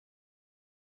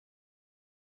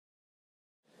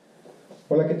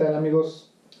Hola, ¿qué tal amigos?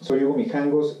 Soy Hugo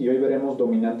Mijangos y hoy veremos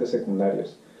dominantes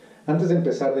secundarios. Antes de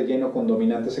empezar de lleno con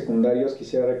dominantes secundarios,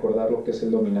 quisiera recordar lo que es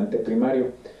el dominante primario.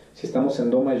 Si estamos en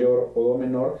Do mayor o Do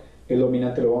menor, el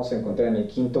dominante lo vamos a encontrar en el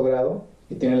quinto grado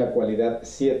y tiene la cualidad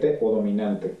 7 o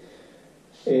dominante.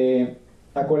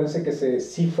 Acuérdense que se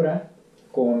cifra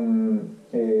con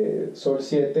Sol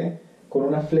 7 con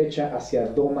una flecha hacia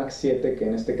Do max 7, que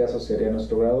en este caso sería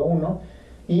nuestro grado 1,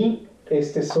 y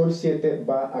este Sol 7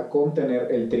 va a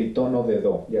contener el tritono de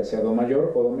Do, ya sea Do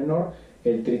mayor o Do menor.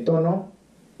 El tritono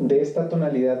de esta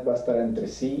tonalidad va a estar entre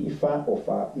Si y Fa o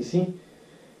Fa y Si.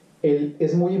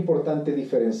 Es muy importante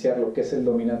diferenciar lo que es el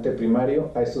dominante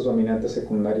primario a estos dominantes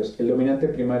secundarios. El dominante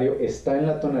primario está en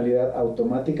la tonalidad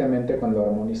automáticamente cuando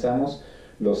armonizamos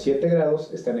los 7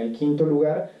 grados, está en el quinto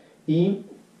lugar, y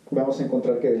vamos a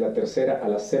encontrar que de la tercera a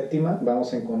la séptima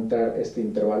vamos a encontrar este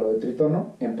intervalo de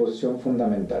tritono en posición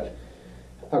fundamental.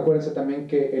 Acuérdense también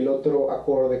que el otro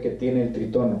acorde que tiene el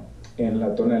tritono en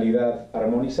la tonalidad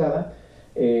armonizada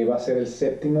va a ser el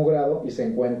séptimo grado y se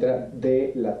encuentra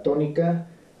de la tónica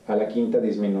a la quinta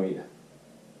disminuida.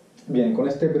 Bien, con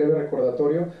este breve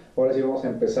recordatorio, ahora sí vamos a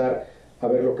empezar a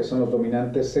ver lo que son los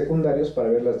dominantes secundarios para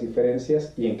ver las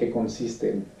diferencias y en qué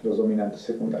consisten los dominantes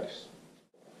secundarios.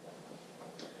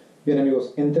 Bien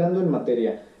amigos, entrando en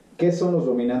materia, ¿qué son los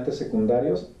dominantes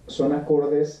secundarios? Son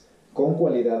acordes con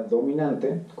cualidad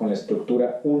dominante, con la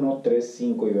estructura 1, 3,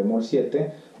 5 y bemol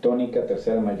 7, tónica,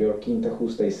 tercera mayor, quinta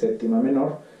justa y séptima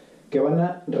menor, que van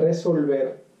a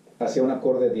resolver hacia un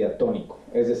acorde diatónico.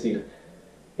 Es decir,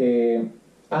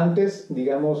 antes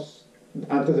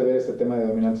de ver este tema de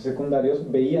dominantes secundarios,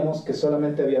 veíamos que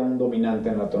solamente había un dominante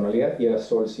en la tonalidad y era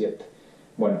Sol 7.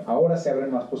 Bueno, ahora se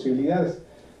abren más posibilidades.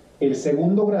 El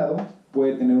segundo grado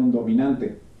puede tener un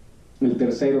dominante, el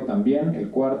tercero también, el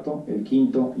cuarto, el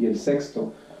quinto y el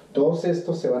sexto. Todos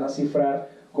estos se van a cifrar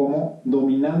como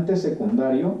dominante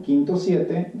secundario, quinto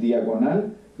 7,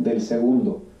 diagonal del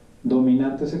segundo.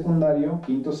 Dominante secundario,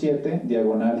 quinto 7,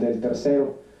 diagonal del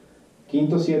tercero.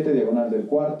 Quinto 7, diagonal del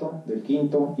cuarto, del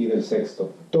quinto y del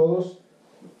sexto. Todos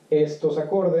estos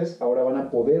acordes ahora van a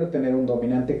poder tener un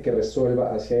dominante que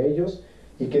resuelva hacia ellos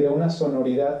y que dé una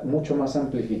sonoridad mucho más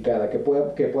amplificada, que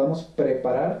podamos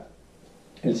preparar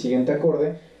el siguiente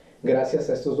acorde gracias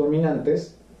a estos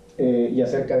dominantes y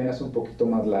hacer cadenas un poquito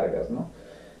más largas, ¿no?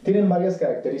 Tienen varias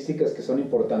características que son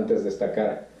importantes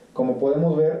destacar. Como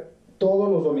podemos ver, todos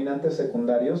los dominantes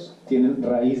secundarios tienen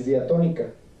raíz diatónica.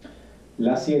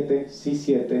 La 7, Si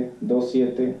 7, Do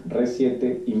 7, Re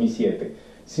 7 y Mi 7.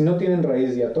 Si no tienen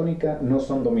raíz diatónica, no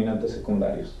son dominantes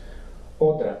secundarios.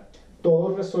 Otra,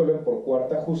 todos resuelven por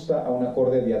cuarta justa a un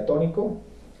acorde diatónico,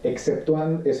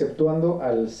 exceptuando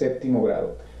al séptimo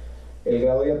grado. El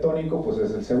grado diatónico pues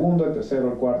es el segundo, el tercero,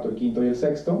 el cuarto, el quinto y el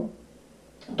sexto.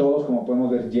 Todos, como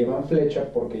podemos ver, llevan flecha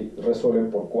porque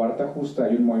resuelven por cuarta justa.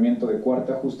 Hay un movimiento de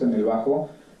cuarta justa en el bajo,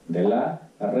 de La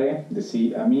a Re, de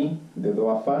Si a Mi, de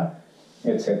Do a Fa,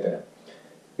 etc.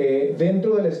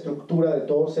 Dentro de la estructura de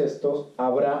todos estos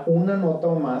habrá una nota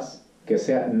o más que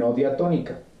sea no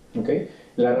diatónica, ¿okay?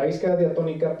 La raíz queda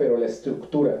diatónica, pero la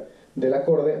estructura del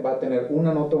acorde va a tener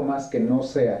una nota o más que no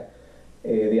sea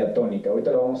diatónica.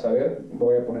 Ahorita lo vamos a ver.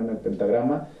 Voy a poner en el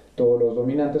pentagrama todos los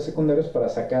dominantes secundarios para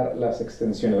sacar las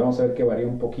extensiones. Vamos a ver que varía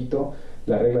un poquito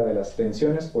la regla de las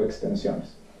tensiones o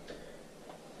extensiones.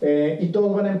 Y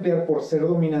todos van a emplear, por ser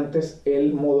dominantes,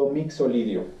 el modo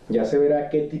mixolidio. Ya se verá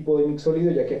qué tipo de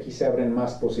mixolidio, ya que aquí se abren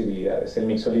más posibilidades. El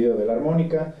mixolidio de la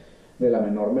armónica, de la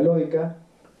menor melódica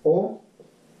o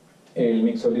el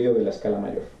mixolidio de la escala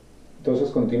mayor. Entonces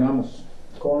continuamos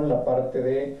con la parte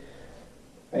de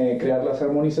crear las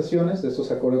armonizaciones de estos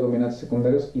acordes dominantes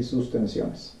secundarios y sus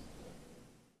tensiones.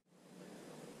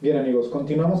 Bien amigos,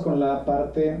 continuamos con la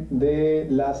parte de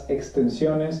las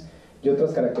extensiones y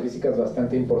otras características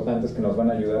bastante importantes que nos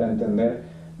van a ayudar a entender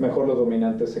mejor los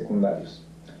dominantes secundarios.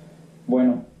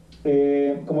 Bueno,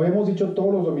 como ya hemos dicho,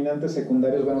 todos los dominantes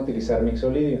secundarios van a utilizar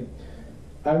mixolidio.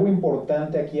 Algo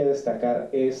importante aquí a destacar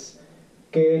es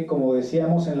que, como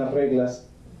decíamos en las reglas,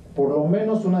 por lo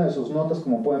menos una de sus notas,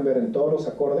 como pueden ver en todos los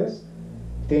acordes,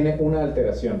 tiene una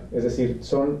alteración. Es decir,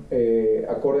 son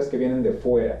acordes que vienen de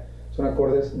fuera. Son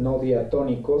acordes no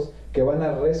diatónicos que van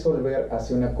a resolver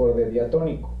hacia un acorde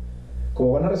diatónico.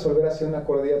 Como van a resolver hacia un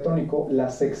acorde diatónico,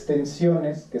 las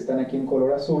extensiones que están aquí en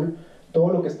color azul,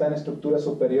 todo lo que está en estructura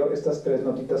superior, estas tres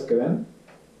notitas que ven,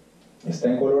 está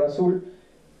en color azul.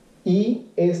 Y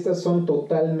estas son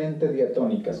totalmente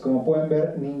diatónicas. Como pueden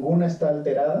ver, ninguna está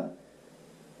alterada.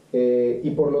 Y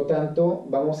por lo tanto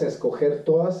vamos a escoger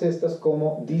todas estas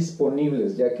como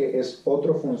disponibles, ya que es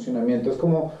otro funcionamiento, es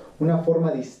como una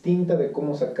forma distinta de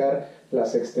cómo sacar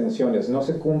las extensiones. No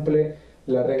se cumple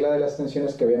la regla de las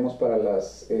tensiones que vemos para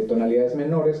las tonalidades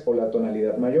menores o la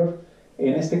tonalidad mayor.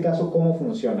 En este caso, ¿cómo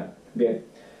funciona? Bien,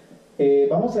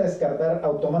 vamos a descartar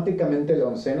automáticamente la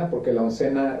oncena, porque la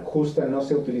oncena justa no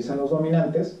se utiliza en los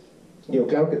dominantes. Digo,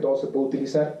 claro que todo se puede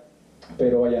utilizar,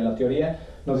 pero vaya, en la teoría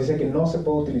nos dice que no se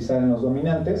puede utilizar en los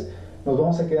dominantes. Nos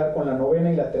vamos a quedar con la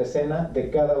novena y la trecena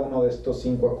de cada uno de estos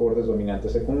 5 acordes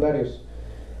dominantes secundarios.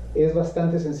 Es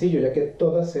bastante sencillo, ya que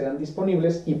todas serán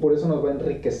disponibles y por eso nos va a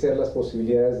enriquecer las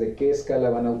posibilidades de qué escala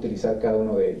van a utilizar cada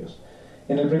uno de ellos.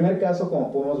 En el primer caso,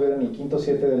 como podemos ver en el quinto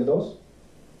 7 del 2,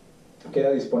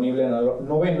 queda disponible en la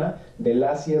novena, de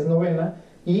la si es novena,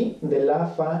 y de la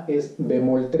fa es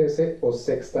bemol 13 o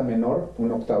sexta menor,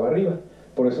 una octava arriba.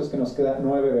 Por eso es que nos queda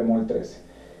 9 bemol 13.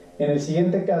 En el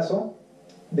siguiente caso,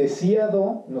 de si a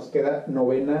do nos queda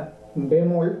novena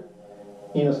bemol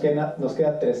y nos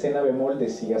queda trecena bemol de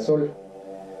si a sol.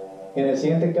 En el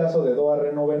siguiente caso, de do a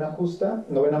re novena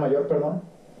mayor, perdón,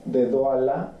 de do a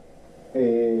la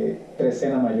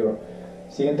trecena mayor.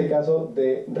 Siguiente caso,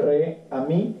 de re a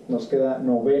mi nos queda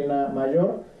novena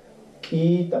mayor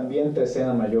y también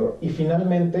trecena mayor. Y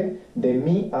finalmente, de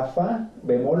mi a fa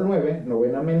bemol 9,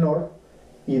 novena menor,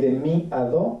 y de mi a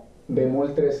do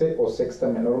bemol 13 o sexta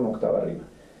menor, una octava arriba.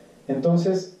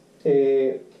 Entonces,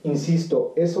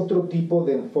 insisto, es otro tipo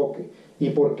de enfoque. ¿Y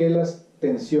por qué las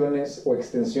tensiones o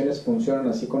extensiones funcionan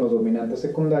así con los dominantes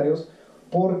secundarios?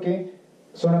 Porque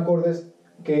son acordes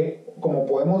que, como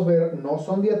podemos ver, no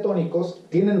son diatónicos,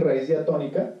 tienen raíz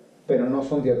diatónica, pero no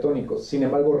son diatónicos. Sin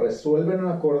embargo, resuelven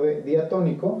un acorde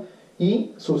diatónico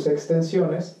y sus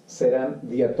extensiones serán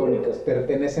diatónicas,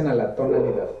 pertenecen a la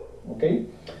tonalidad. ¿Ok?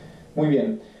 Muy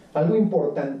bien. Algo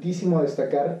importantísimo a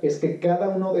destacar es que cada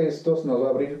uno de estos nos va a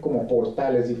abrir como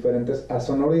portales diferentes a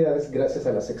sonoridades gracias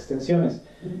a las extensiones.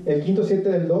 El quinto 7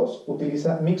 del 2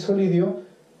 utiliza mixolidio,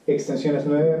 extensiones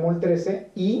 9 bemol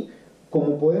 13 y,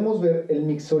 como podemos ver, el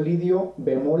mixolidio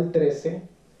bemol 13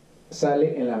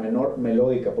 sale en la menor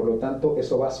melódica, por lo tanto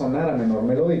eso va a sonar a menor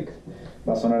melódica.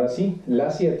 Va a sonar así, la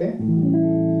 7,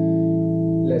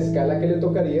 la escala que le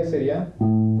tocaría sería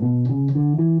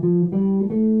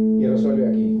y resuelve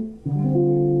aquí.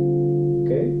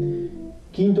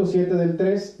 Quinto 7 del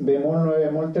 3, bemol 9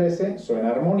 bemol 13,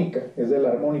 suena armónica, es de la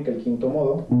armónica el quinto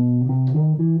modo.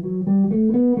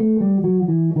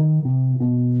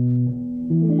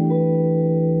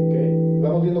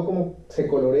 Vamos viendo cómo se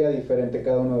colorea diferente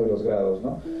cada uno de los grados,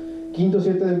 ¿no? Quinto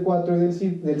 7 del 4 y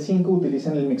del 5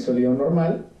 utilizan el mixolidio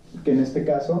normal, que en este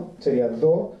caso sería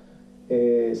do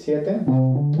 7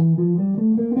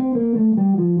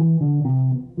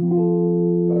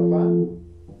 para fa,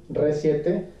 re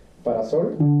 7 para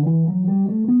sol,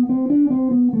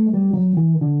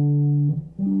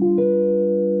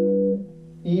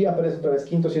 y aparece otra vez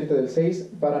quinto 7 del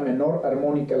 6 para menor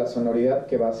armónica, la sonoridad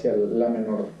que va hacia la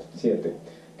menor 7,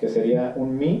 que sería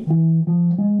un mi.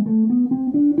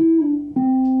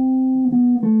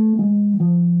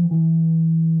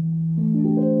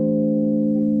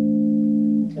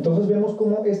 Entonces vemos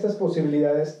cómo estas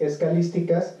posibilidades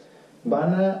escalísticas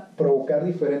van a provocar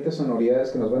diferentes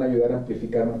sonoridades que nos van a ayudar a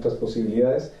amplificar nuestras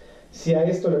posibilidades. Si a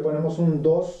esto le ponemos un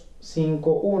 2,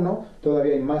 5, 1,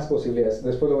 todavía hay más posibilidades.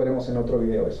 Después lo veremos en otro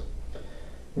video eso.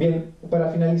 Bien, para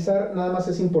finalizar, nada más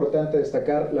es importante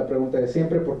destacar la pregunta de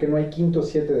siempre: ¿por qué no hay quinto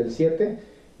 7 del 7?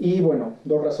 Y bueno,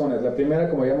 dos razones. La primera,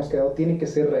 como habíamos quedado, tiene que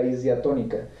ser raíz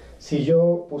diatónica. Si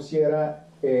yo pusiera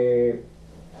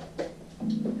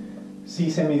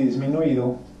si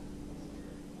semidisminuido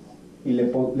y le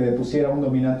pusiera un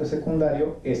dominante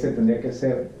secundario, este tendría que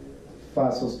ser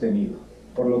fa sostenido.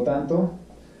 Por lo tanto,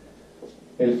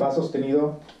 el fa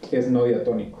sostenido es no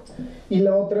diatónico. Y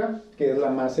la otra, que es la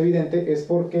más evidente, es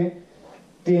porque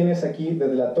tienes aquí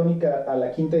desde la tónica a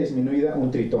la quinta disminuida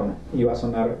un tritono y va a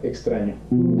sonar extraño.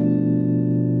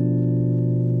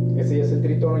 Este ya es el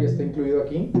tritono, ya está incluido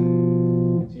aquí.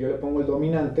 Si yo le pongo el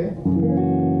dominante,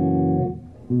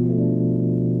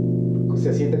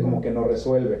 se siente como que no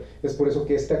resuelve. Es por eso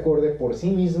que este acorde por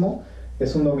sí mismo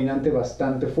es un dominante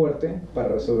bastante fuerte para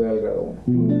resolver al grado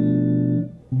 1.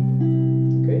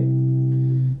 ¿Okay?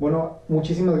 Bueno,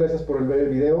 muchísimas gracias por ver el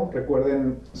video.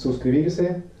 Recuerden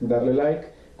suscribirse, darle like,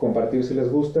 compartir si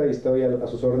les gusta, y estoy a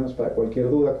sus órdenes para cualquier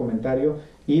duda, comentario,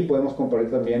 y podemos compartir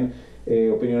también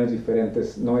opiniones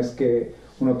diferentes. No es que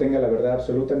uno tenga la verdad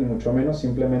absoluta, ni mucho menos,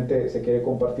 simplemente se quiere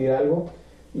compartir algo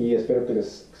y espero que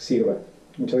les sirva.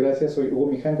 Muchas gracias, soy Hugo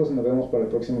Mijangos y nos vemos para el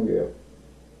próximo video.